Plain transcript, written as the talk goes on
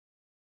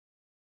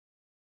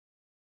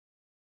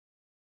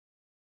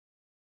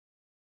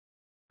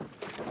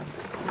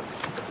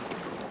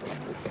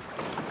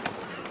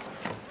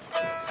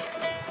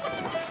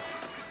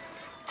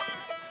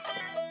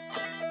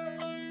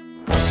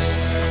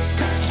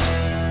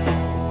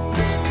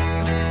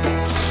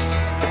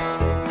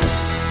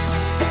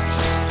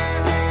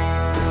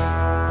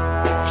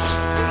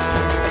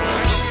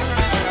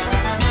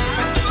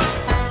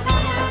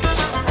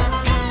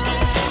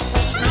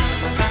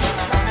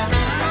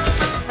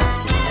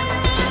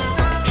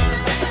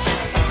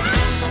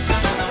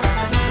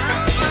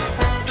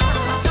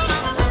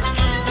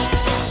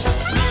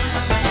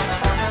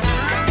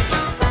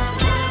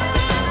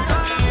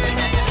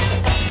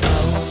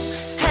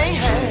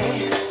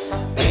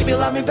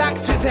me back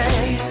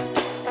today.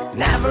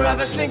 Never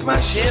ever sink my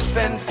ship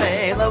and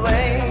sail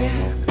away.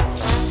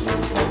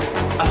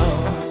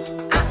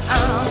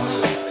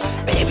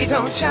 Baby,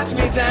 don't shut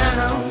me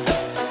down.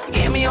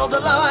 Give me all the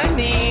love I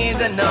need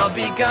and I'll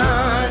be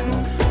gone.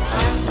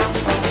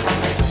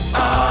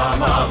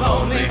 I'm a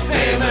lonely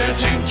sailor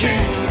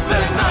drinking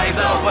the night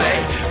away.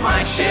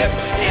 My ship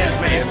is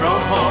made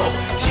from hope.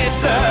 She's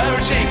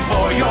searching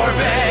for your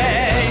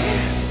bay.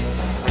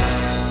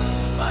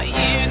 But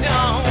you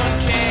don't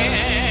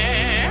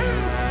care.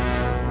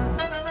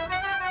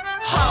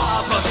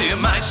 Hop onto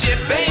my ship,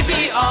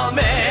 baby, I'll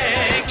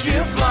make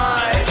you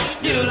fly.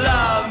 You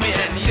love me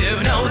and you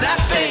know that,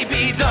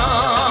 baby,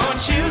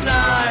 don't you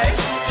lie.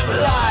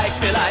 Like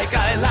me like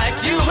I like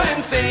you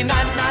and say na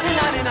na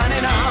na na na na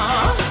na.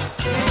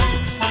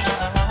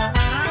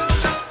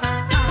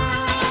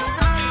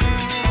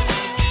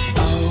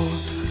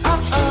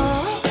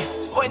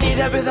 We need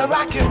a bit of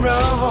rock and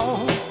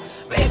roll.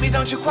 Baby,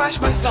 don't you crush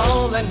my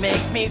soul and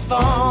make me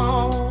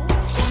fall.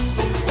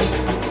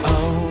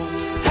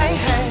 Oh, hey,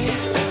 hey,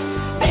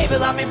 baby,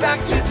 love me back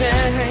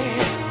today.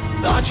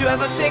 Don't you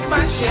ever sink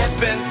my ship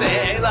and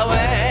sail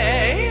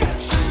away.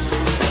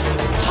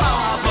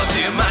 Hop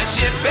onto my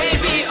ship,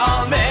 baby,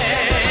 I'll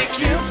make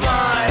you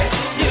fly.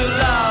 You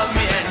love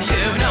me and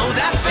you know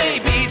that,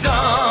 baby,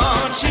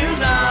 don't you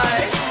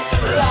lie.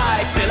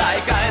 Like me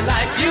like I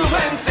like you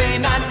and say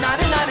na na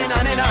na na na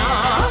na na.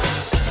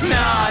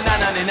 Na na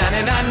na na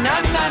na na na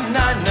na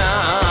na na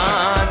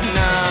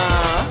na.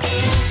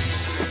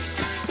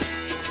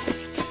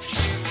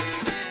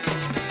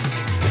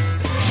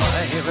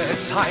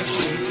 Pirates, high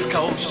seas,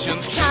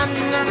 oceans,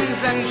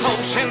 cannons and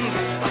potions.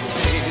 A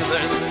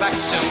sailor's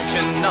passion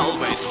can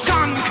always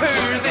conquer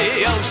the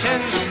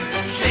oceans.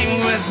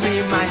 Sing with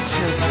me, my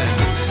children.